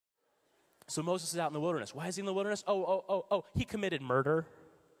So Moses is out in the wilderness. Why is he in the wilderness? He committed murder,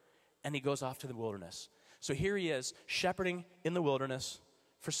 and he goes off to the wilderness. So here he is, shepherding in the wilderness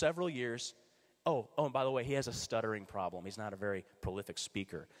for several years. And by the way, he has a stuttering problem. He's not a very prolific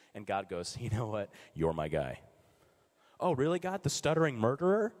speaker. And God goes, you know what? You're my guy. Oh, really, God? The stuttering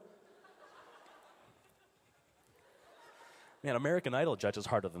murderer? Man, American Idol judges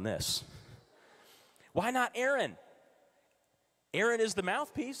harder than this. Why not Aaron? Aaron is the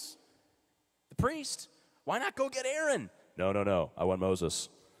mouthpiece, the priest. Why not go get Aaron? No. I want Moses.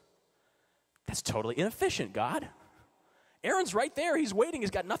 That's totally inefficient, God. Aaron's right there. He's waiting.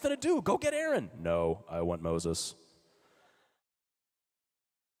 He's got nothing to do. Go get Aaron. No, I want Moses.